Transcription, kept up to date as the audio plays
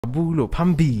Bulo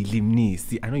Phambili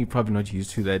Mnisi. I know you're probably not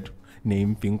used to that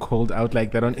name being called out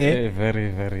like that on air. Very,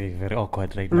 very, very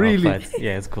awkward right now. Really? But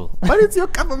yeah, it's cool. But it's your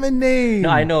government name. No,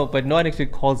 I know, but no one actually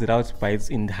calls it out by its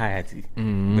entirety.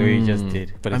 The way you just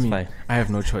did. But it's fine. I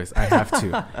have no choice. I have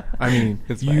to. I mean,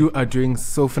 you are doing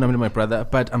so phenomenal, my brother.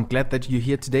 But I'm glad that you're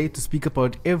here today to speak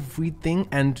about everything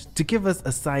and to give us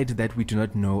a side that we do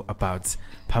not know about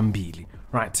Phambili.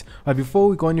 Right. But before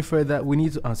we go any further, we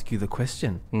need to ask you the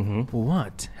question.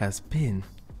 What has been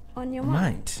on your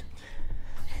mind?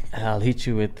 I'll hit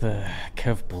you with a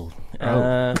curveball.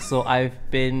 So I've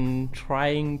been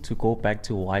trying to go back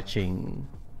to watching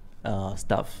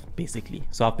stuff, basically.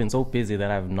 So I've been so busy that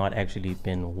I've not actually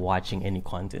been watching any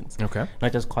content. Okay.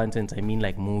 Not just content, I mean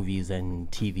like movies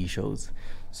and TV shows.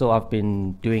 So I've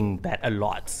been doing that a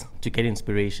lot to get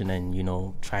inspiration and, you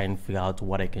know, try and figure out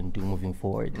what I can do moving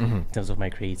forward in terms of my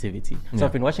creativity. So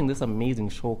I've been watching this amazing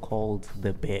show called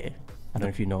The Bear. I don't know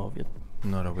if you know of it.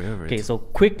 Not aware of it. Okay, so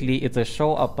quickly, it's a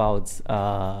show about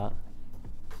a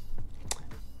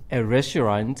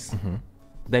restaurant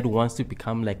that wants to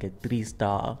become like a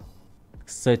 3-star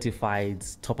certified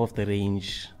top of the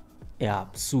range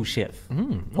sous chef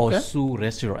or sous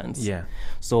restaurants. Yeah.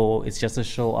 So it's just a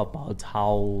show about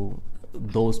how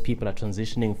those people are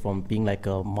transitioning from being like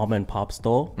a mom and pop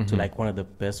store to like one of the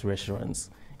best restaurants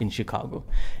in Chicago.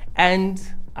 And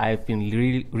I've been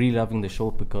really loving the show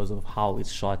because of how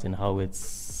it's shot and how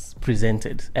it's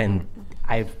presented. And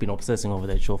I've been obsessing over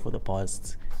that show for the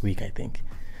past week, I think.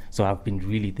 So I've been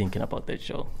really thinking about that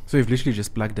show. So you've literally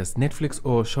just plugged us. Netflix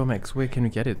or Showmax? Where can we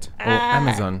get it? Or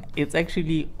Amazon? It's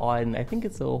actually on, I think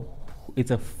it's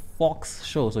a Fox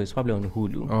show, so it's probably on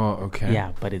Hulu. Oh, okay.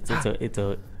 Yeah, but it's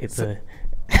a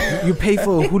You pay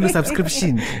for a Hulu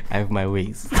subscription. I have my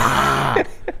ways.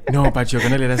 No, but you're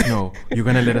gonna let us know. You're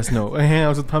gonna let us know. Hang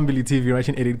out with Phambili TV,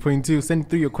 Russian 88.2. Send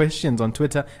through your questions on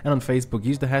Twitter and on Facebook.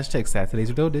 Use the hashtag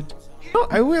Saturdays Reloaded. No,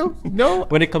 I will. No.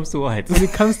 When it comes to what? When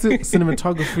it comes to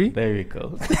cinematography. There we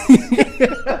go.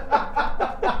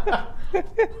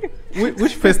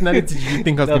 Which personality do you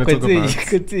think I was going to talk about?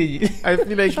 Continue. I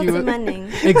feel like you were...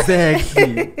 Manning.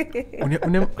 Exactly.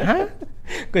 Huh?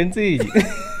 Continue.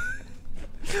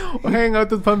 Hang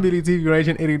out with Phambili TV,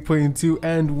 Russian 88.2,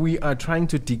 and we are trying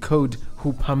to decode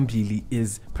who Phambili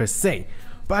is per se.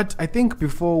 But I think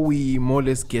before we more or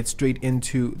less get straight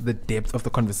into the depth of the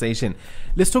conversation,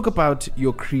 let's talk about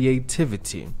your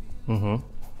creativity.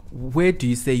 Where do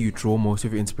you say you draw most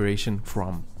of your inspiration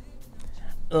from?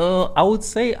 I would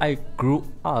say I grew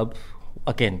up,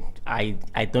 again, I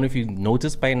don't know if you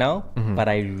noticed by now, but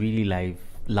I really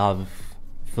love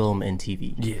film and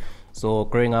TV. Yeah. So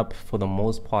growing up, for the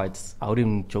most part, I would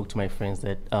even joke to my friends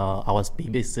that I was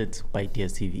babysit by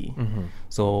DSTV.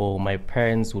 So my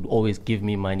parents would always give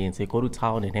me money and say, go to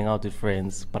town and hang out with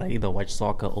friends, but I either watch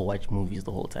soccer or watch movies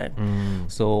the whole time.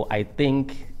 So I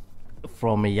think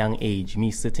from a young age, me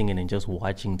sitting in and just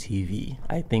watching TV,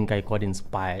 I think I got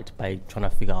inspired by trying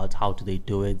to figure out how do they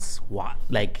do it.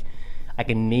 Like, I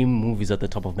can name movies at the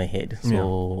top of my head.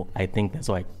 So I think that's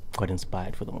why I got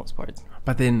inspired for the most part.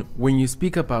 But then when you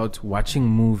speak about watching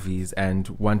movies and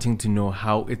wanting to know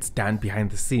how it's done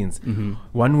behind the scenes,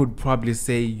 one would probably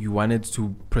say you wanted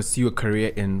to pursue a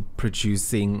career in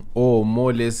producing or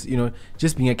more or less, you know,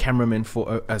 just being a cameraman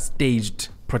for a staged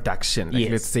production. Like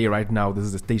let's say right now this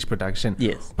is a stage production.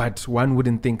 Yes. But one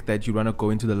wouldn't think that you'd want to go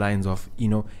into the lines of, you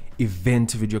know,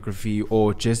 event videography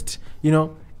or just, you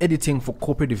know, editing for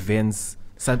corporate events,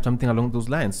 something along those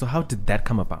lines. So how did that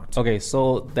come about? Okay,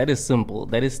 so that is simple.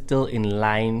 That is still in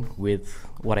line with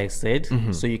what I said.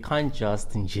 So you can't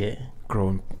just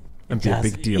grow and be a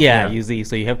big deal. Yeah, you see.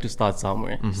 So you have to start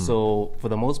somewhere. So for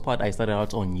the most part, I started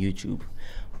out on YouTube.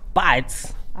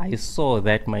 But I saw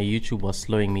that my YouTube was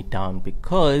slowing me down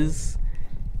because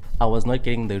I was not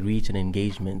getting the reach and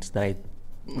engagement that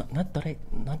not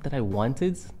that I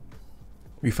wanted.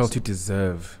 We felt you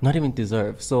deserve. Not even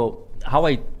deserve. So how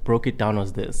I broke it down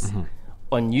was this.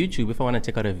 On YouTube, if I want to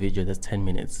check out a video that's 10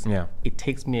 minutes, it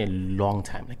takes me a long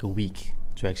time, like a week,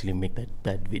 to actually make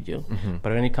that video.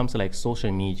 But when it comes to like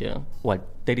social media,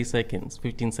 30 seconds,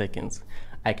 15 seconds,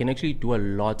 I can actually do a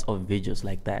lot of videos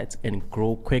like that and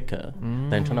grow quicker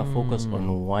than trying to focus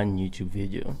on one YouTube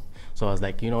video. So I was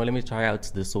like, you know, let me try out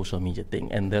the social media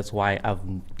thing. And that's why I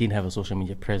didn't have a social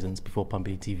media presence before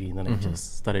Phambili TV. And then I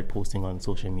just started posting on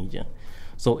social media.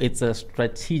 So it's a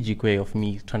strategic way of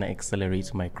me trying to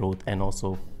accelerate my growth and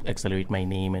also accelerate my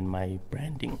name and my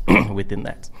branding within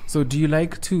that. So do you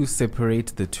like to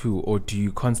separate the two, or do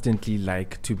you constantly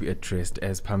like to be addressed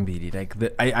as Phambili? Like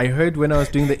I heard when I was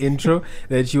doing the intro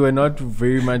that you were not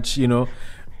very much, you know,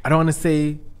 I don't want to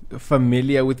say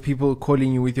familiar with people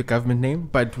calling you with your government name,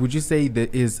 but would you say there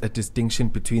is a distinction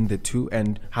between the two,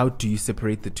 and how do you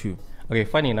separate the two? Okay,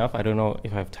 funny enough, I don't know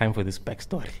if I have time for this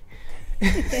backstory.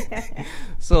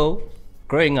 So,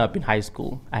 growing up in high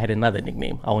school, I had another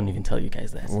nickname. I won't even tell you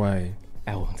guys that. Why?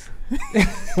 I won't.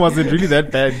 Was it really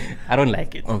that bad? I don't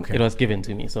like it. Okay. It was given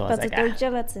to me, so I was But like,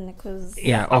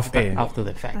 yeah, after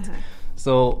the fact.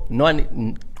 So no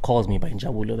one calls me by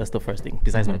Njabulo. That's the first thing,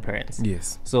 besides my parents.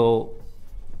 Yes. So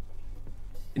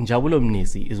Njabulo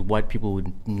Mnisi is what people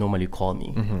would normally call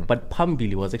me. But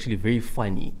Phambili was actually very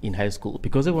funny in high school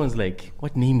because everyone's like,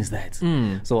 what name is that?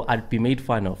 So I'd be made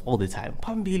fun of all the time.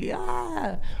 Phambili,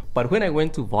 ah! But when I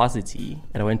went to varsity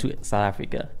and I went to South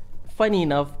Africa, funny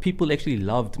enough, people actually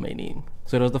loved my name.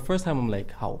 So it was the first time I'm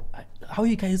like, how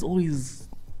you guys always...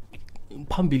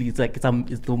 Phambili, it's like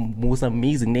it's the most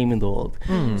amazing name in the world.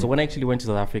 So when I actually went to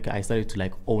South Africa, I started to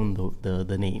like own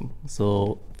the name.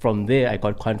 So from there, I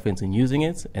got confidence in using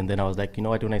it, and then I was like, you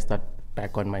know what? When I start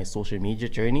back on my social media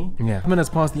journey, minutes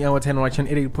past the hour 10, watching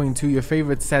 88.2, your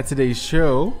favorite Saturday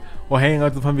show, or hanging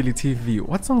out with Phambili TV.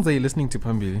 What songs are you listening to,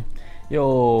 Phambili?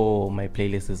 Yo, my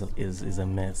playlist is a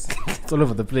mess. It's all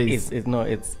over the place.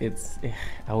 It's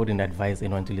I wouldn't advise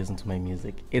anyone to listen to my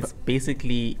music. It's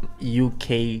basically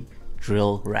UK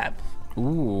drill rap.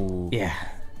 Ooh. Yeah.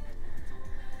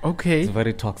 Okay. It's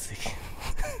very toxic.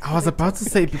 I was about to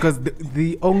say, because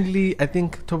the only, I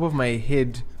think, top of my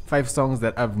head, 5 songs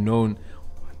that I've known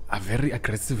are very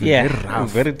aggressive, Yeah, very rough.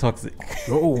 very toxic.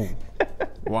 Oh.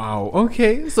 Wow.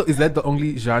 Okay. So is that the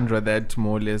only genre that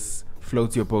more or less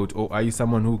floats your boat, or are you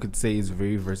someone who could say is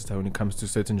very versatile when it comes to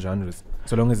certain genres?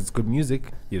 So long as it's good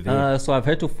music, you're there. So I've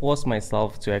had to force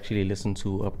myself to actually listen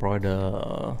to a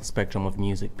broader spectrum of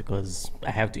music because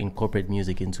I have to incorporate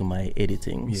music into my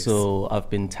editing. Yes. So I've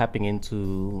been tapping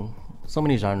into so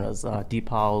many genres, deep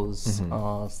house,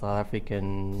 South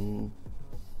African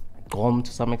gqom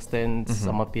to some extent,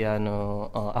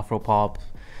 amapiano, Afropop.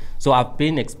 So I've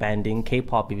been expanding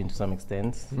K-pop even to some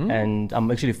extent, and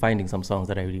I'm actually finding some songs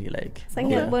that I really like.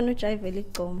 I'm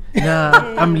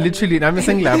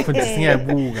saying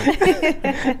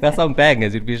That's some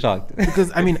bangers, you'd be shocked.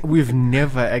 because I mean, we've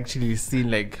never actually seen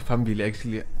like Phambili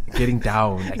actually getting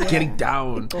down,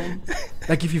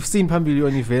 like if you've seen Phambili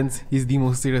on events, he's the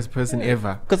most serious person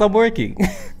ever. Because I'm working.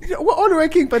 We're all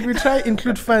working, but we try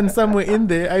include fun somewhere in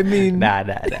there. I mean, Nah,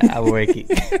 I'm working.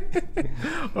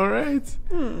 All right.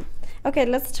 Okay,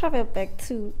 let's travel back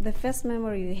to the first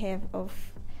memory you have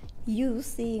of you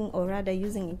seeing, or rather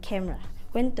using a camera.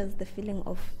 When does the feeling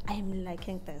of I'm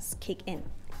liking this kick in?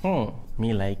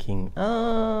 Me liking.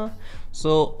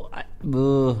 So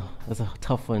that's a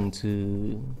tough one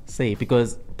to say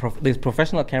because there's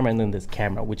professional camera and then there's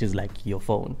camera, which is like your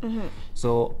phone.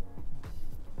 So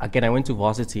again, I went to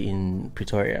varsity in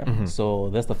Pretoria,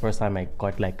 so that's the first time I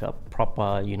got like a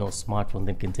proper, smartphone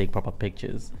that can take proper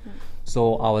pictures.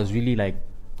 So I was really like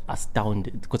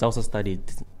astounded because I also studied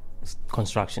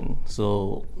construction,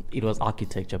 so it was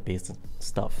architecture based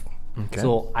stuff. Okay.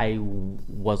 So I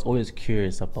was always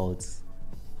curious about,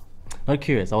 not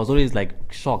curious, I was always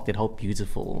like shocked at how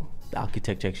beautiful the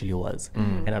architecture actually was.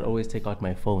 And I'd always take out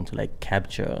my phone to like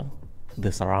capture the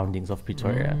surroundings of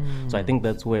Pretoria. So I think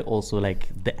that's where also like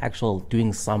the actual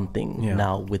doing something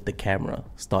now with the camera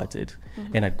started.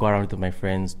 And I'd go around with my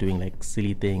friends doing like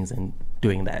silly things and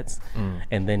doing that.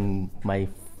 And then then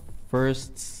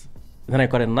I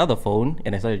got another phone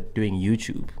and I started doing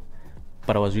YouTube.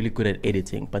 But I was really good at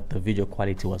editing, but the video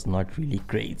quality was not really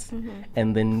great.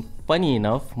 And then funny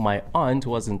enough, my aunt who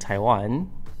was in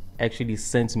Taiwan actually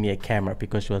sent me a camera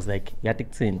because she was like,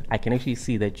 Yatiktin, I can actually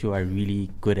see that you are really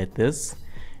good at this.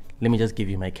 Let me just give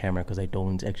you my camera because I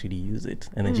don't actually use it.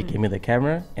 And then she gave me the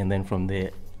camera, and then from there,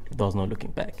 there was no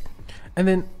looking back. And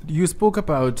then you spoke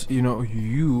about,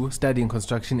 you studying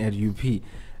construction at UP.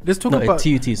 Let's talk about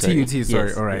TUT, sorry. TUT, sorry.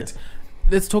 Yes, all right. Yes.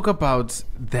 Let's talk about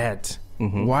that.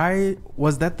 Why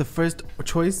was that the first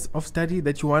choice of study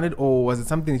that you wanted, or was it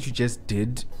something that you just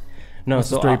did? No, what's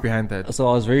the story behind that? So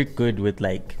I was very good with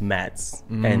like maths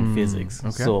and physics.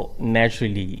 Okay. So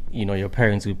naturally, your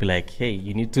parents would be like, hey,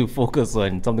 you need to focus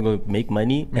on something that will make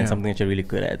money and something that you're really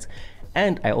good at.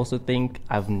 And I also think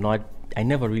I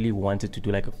never really wanted to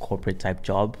do like a corporate type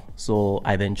job. So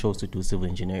I then chose to do civil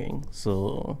engineering.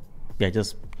 So yeah,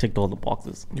 just ticked all the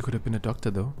boxes. You could have been a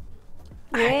doctor though.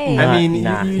 Yay. I mean,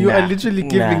 you are literally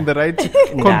giving the right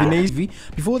combination.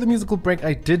 Before the musical break,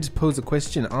 I did pose a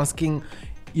question asking,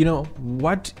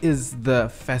 what is the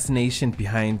fascination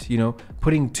behind,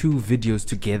 putting 2 videos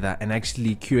together and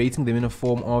actually curating them in a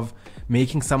form of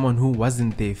making someone who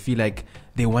wasn't there feel like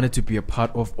they wanted to be a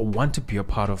part of or want to be a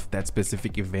part of that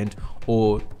specific event,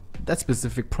 or that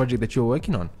specific project that you're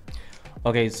working on?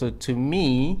 Okay, so to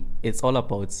me, it's all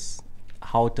about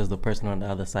how does the person on the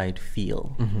other side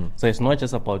feel. So it's not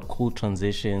just about cool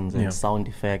transitions and sound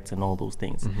effects and all those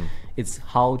things. It's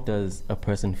how does a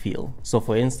person feel. So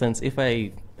for instance, if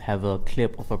I have a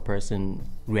clip of a person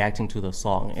reacting to the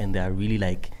song and they are really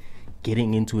like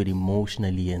getting into it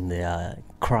emotionally and they are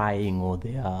crying or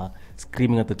they are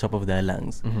screaming at the top of their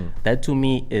lungs, that to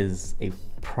me is a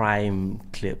prime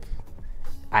clip.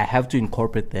 I have to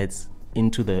incorporate that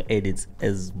into the edits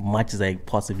as much as I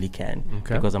possibly can,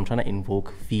 because I'm trying to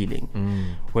invoke feeling.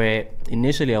 Where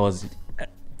initially I was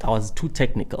too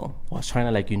technical. I was trying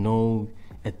to, like, you know,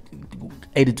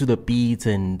 edit to the beats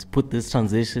and put this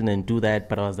transition and do that,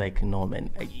 but I was like, no man,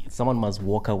 someone must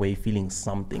walk away feeling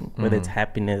something, whether it's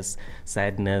happiness,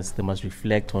 sadness. They must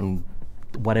reflect on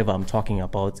whatever I'm talking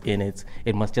about in it.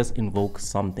 It must just invoke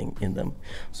something in them.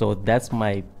 So that's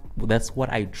what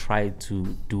I try to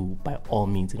do by all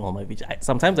means in all my videos.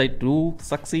 Sometimes I do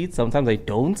succeed, sometimes I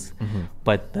don't,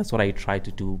 but that's what I try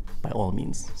to do by all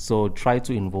means. So try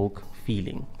to invoke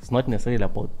feeling. It's not necessarily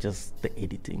about just the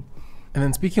editing. And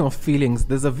then speaking of feelings,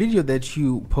 there's a video that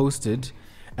you posted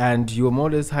and you were more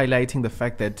or less highlighting the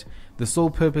fact that the sole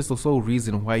purpose or sole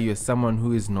reason why you're someone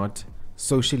who is not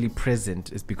socially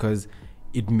present is because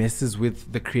it messes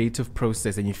with the creative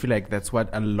process, and you feel like that's what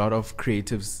a lot of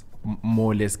creatives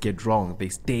more or less get wrong. They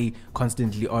stay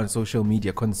constantly on social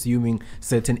media consuming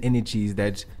certain energies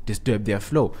that disturb their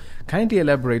flow. Kindly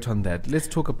elaborate on that. Let's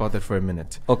talk about that for a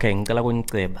minute. Okay,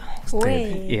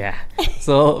 yeah.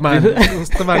 So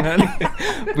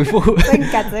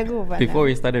before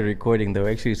we started recording, they were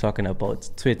actually talking about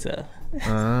Twitter.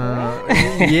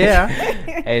 Yeah.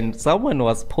 And someone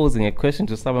was posing a question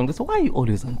to someone. They said, why are you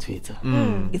always on Twitter?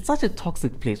 It's such a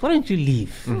toxic place. Why don't you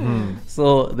leave?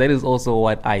 So that is also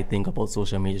what I think about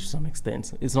social media to some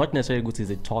extent. It's not necessarily good, is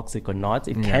it toxic or not?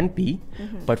 It can be,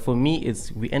 but for me,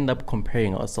 it's we end up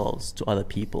comparing ourselves to other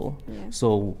people.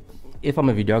 So if I'm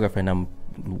a videographer and I'm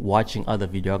watching other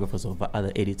videographers or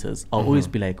other editors, I'll always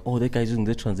be like, oh, that guy's using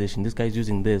this transition, this guy's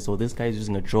using this, or this guy's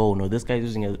using a drone, or this guy's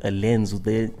using a lens,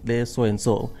 they're so and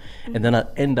so. And then I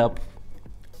end up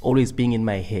always being in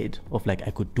my head of like,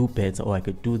 I could do better or I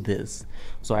could do this.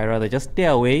 So I rather just stay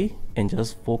away and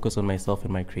just focus on myself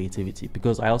and my creativity,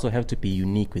 because I also have to be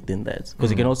unique within that, because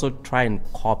you can also try and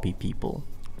copy people.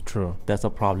 True. That's a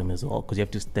problem as well, because you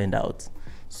have to stand out.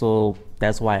 So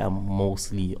that's why I'm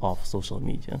mostly off social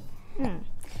media.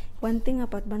 One thing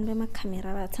about bandema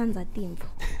camera bathanza timpo.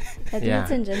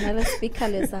 That in general speaker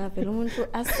lesave umuntu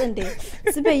asende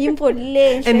sibe yimpo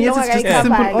le. And yes, it's just a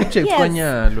simple object. Yes.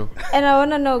 And I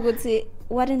want to know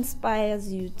what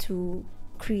inspires you to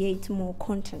create more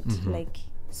content, like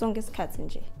songs cuts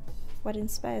nje. What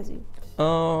inspires you?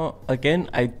 Again,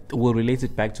 I will relate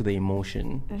it back to the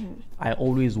emotion. I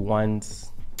always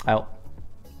want,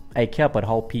 I care about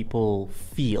how people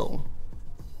feel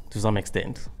to some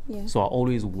extent. So I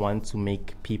always want to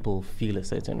make people feel a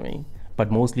certain way,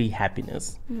 but mostly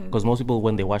happiness. Because most people,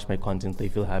 when they watch my content, they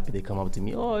feel happy. They come up to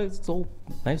me, oh, it's so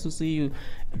nice to see you.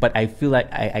 But I feel like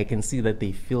I can see that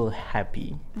they feel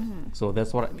happy. So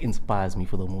that's what inspires me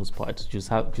for the most part. To just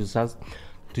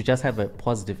have a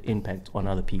positive impact on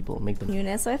other people, make them.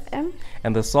 UNESCO FM.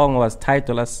 And the song was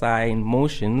Title Sign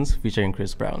Motions featuring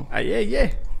Chris Brown.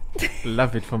 Yeah.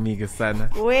 Love it for me,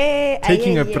 Gasana.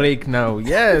 Taking a break now.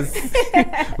 Yes.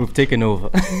 We've taken over.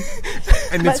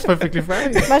 And it's perfectly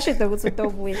fine. Next week.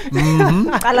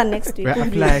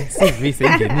 Apply.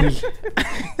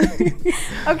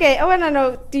 Okay, I want to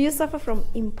know, do you suffer from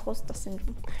imposter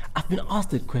syndrome? I've been asked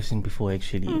that question before,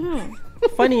 actually.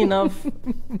 Funny enough,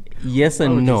 yes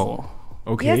and no.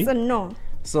 Okay. Yes and no.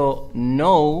 So,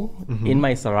 no, in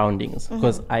my surroundings,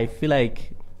 because I feel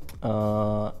like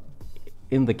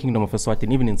in the Kingdom of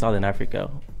Eswatini, even in Southern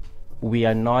Africa, we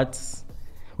don't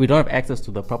have access to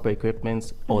the proper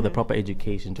equipment or the proper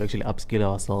education to actually upskill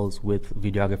ourselves with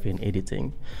videography and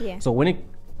editing. So when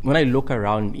I look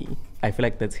around me, I feel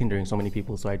like that's hindering so many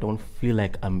people. So I don't feel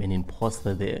like I'm an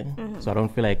imposter there. So I don't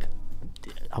feel like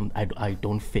I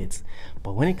don't fit.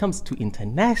 But when it comes to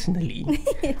internationally,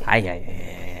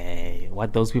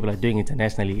 what those people are doing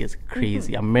internationally is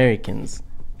crazy. Americans,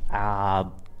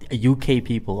 UK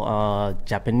people,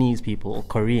 Japanese people,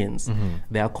 Koreans,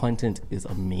 their content is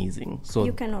amazing. So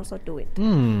you can also do it.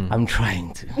 I'm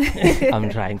trying to. But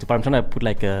I'm trying to put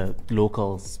like a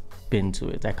local spin to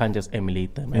it. I can't just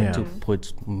emulate them. I have to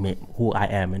put who I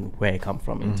am and where I come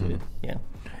from into it. Yeah.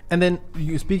 And then,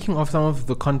 you speaking of some of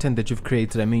the content that you've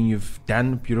created, I mean, you've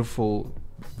done beautiful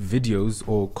videos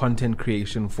or content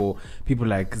creation for people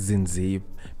like Zinzi,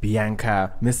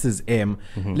 Bianca, Mrs. M.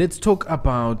 Let's talk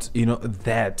about,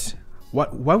 that.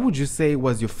 What would you say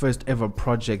was your first ever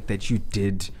project that you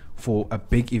did for a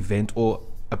big event or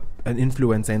an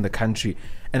influencer in the country?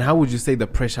 And how would you say the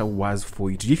pressure was for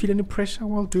you? Did you feel any pressure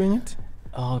while doing it?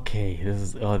 Okay,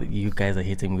 you guys are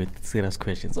hitting me with serious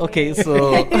questions. Okay,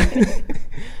 so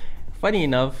funny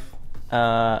enough,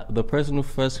 the person who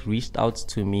first reached out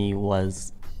to me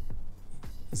was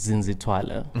Zinzi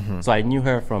Twala. So I knew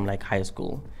her from like high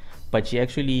school, but she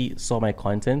actually saw my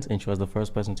content and she was the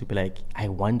first person to be like, I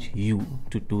want you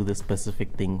to do this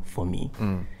specific thing for me.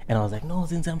 And I was like, no,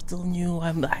 Zinzi, I'm still new.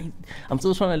 I'm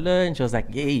still trying to learn. She was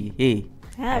like, hey,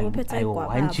 I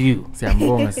want you.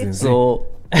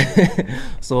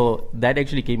 So that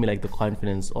actually gave me like the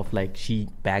confidence of like she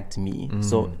backed me.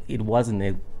 So it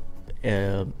wasn't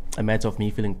a matter of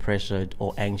me feeling pressured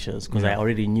or anxious, because I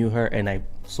already knew her and I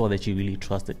saw that she really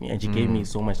trusted me, and she gave me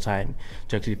so much time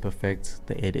to actually perfect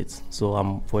the edits. So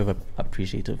I'm forever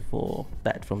appreciative for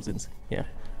that from Zins. Yeah.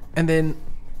 And then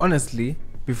honestly,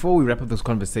 before we wrap up this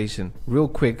conversation real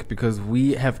quick, because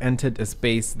we have entered a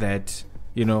space that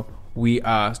we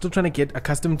are still trying to get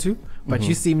accustomed to, but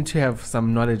you seem to have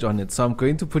some knowledge on it. So I'm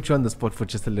going to put you on the spot for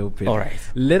just a little bit. All right.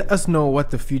 Let us know what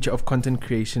the future of content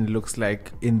creation looks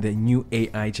like in the new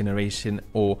AI generation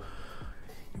or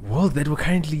world that we're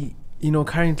currently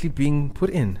being put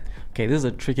in. Okay, this is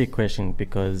a tricky question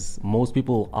because most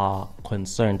people are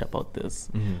concerned about this,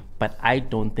 but I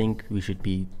don't think we should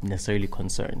be necessarily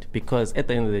concerned, because at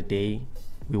the end of the day,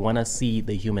 we want to see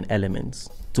the human elements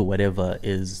to whatever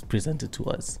is presented to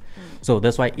us. So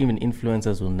that's why even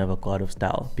influencers will never go out of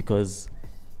style, because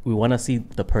we want to see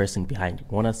the person behind it.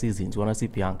 We want to see Zins, we want to see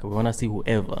Bianca, we want to see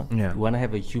whoever. We want to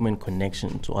have a human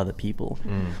connection to other people.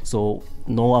 So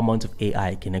no amount of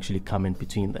AI can actually come in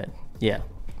between that. Yeah.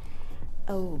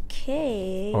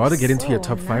 Okay. I want to get into your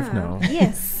top 5 now.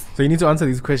 Yes. So you need to answer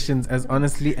these questions as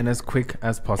honestly and as quick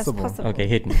as possible. Okay,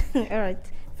 hit me. All right.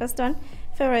 First one,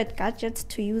 favorite gadget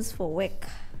to use for work?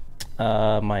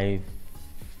 My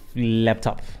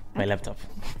laptop.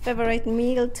 Favorite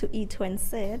meal to eat when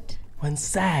sad? When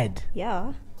sad?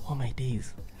 Yeah. Oh my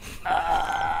days.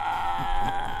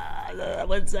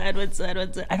 When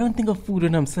sad. I don't think of food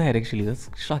when I'm sad, actually. That's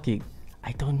shocking.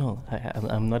 I don't know.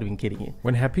 I'm not even kidding you.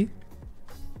 When happy?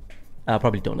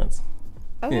 Probably donuts.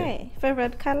 Okay. Yeah.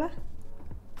 Favorite color?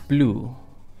 Blue.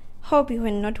 Hobby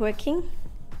when not working?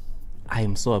 I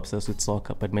am so obsessed with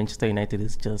soccer, but Manchester United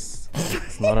is just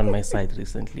it's not on my side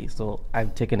recently, so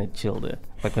I've taken a chill there.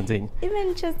 But continue.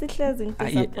 Even just disappointed.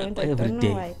 Every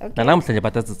day. Okay.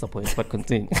 But that's disappointing. But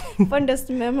continue. Fondest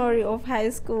memory of high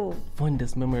school?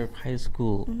 Fondest memory of high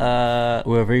school.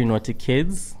 We were very naughty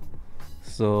kids,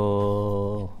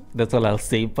 so that's all I'll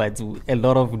say. But a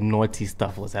lot of naughty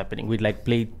stuff was happening. We'd like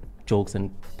play jokes and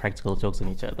practical jokes on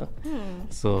each other.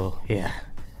 So yeah,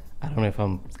 I don't know if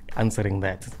I'm answering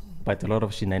that. But a lot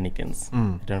of shenanigans. I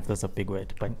don't know if that's a big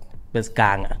word, but there's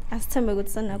ganga.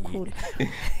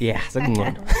 Yeah,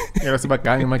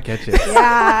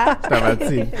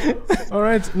 all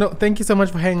right. No, thank you so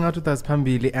much for hanging out with us,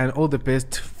 Phambili, and all the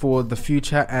best for the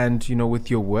future and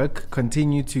with your work.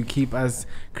 Continue to keep us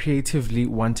creatively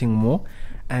wanting more.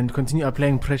 And continue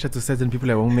applying pressure to certain people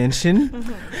I won't mention,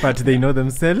 but they know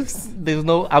themselves.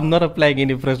 I'm not applying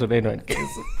any pressure on anyone.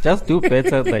 Just do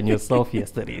better than yourself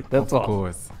yesterday. That's all. Of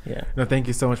course. Yeah. No, thank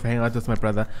you so much for hanging out with my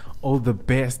brother. All the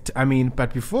best.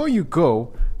 But before you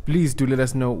go, please do let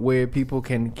us know where people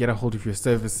can get a hold of your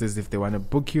services if they want to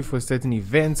book you for certain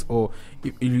events or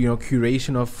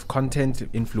curation of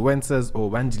content, influencers, or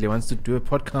Wandile wants to do a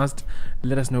podcast.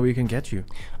 Let us know where we can get you.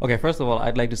 Okay, first of all,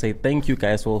 I'd like to say thank you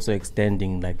guys for also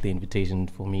extending the invitation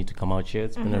for me to come out here.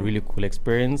 It's been a really cool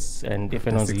experience, and if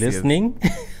anyone's listening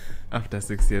after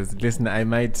 6 years, listen, I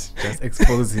might just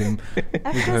expose him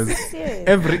because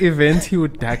every event he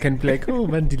would duck and be like, oh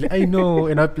Mandile, I know,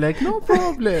 and I'd be like, no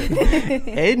problem.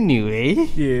 Anyway,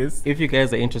 yes, if you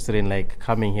guys are interested in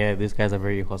coming here, these guys are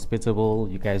very hospitable.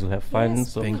 You guys will have fun,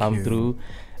 so come through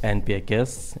and be a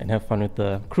guest and have fun with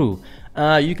the crew.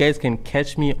 You guys can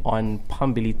catch me on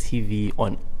Phambili TV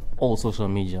on all social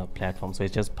media platforms. So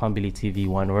it's just Phambili TV,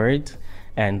 one word.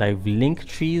 And I've link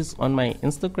trees on my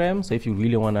Instagram. So if you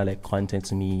really want to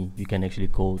contact me, you can actually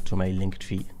go to my link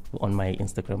tree on my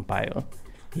Instagram bio.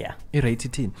 Yeah. It's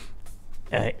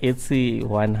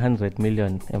 100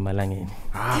 million emalangeni.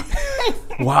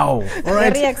 Wow. All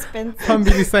right. Very expensive.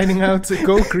 Phambili signing out.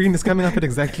 Go Green is coming up at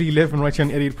exactly 11 right here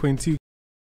on 88.2.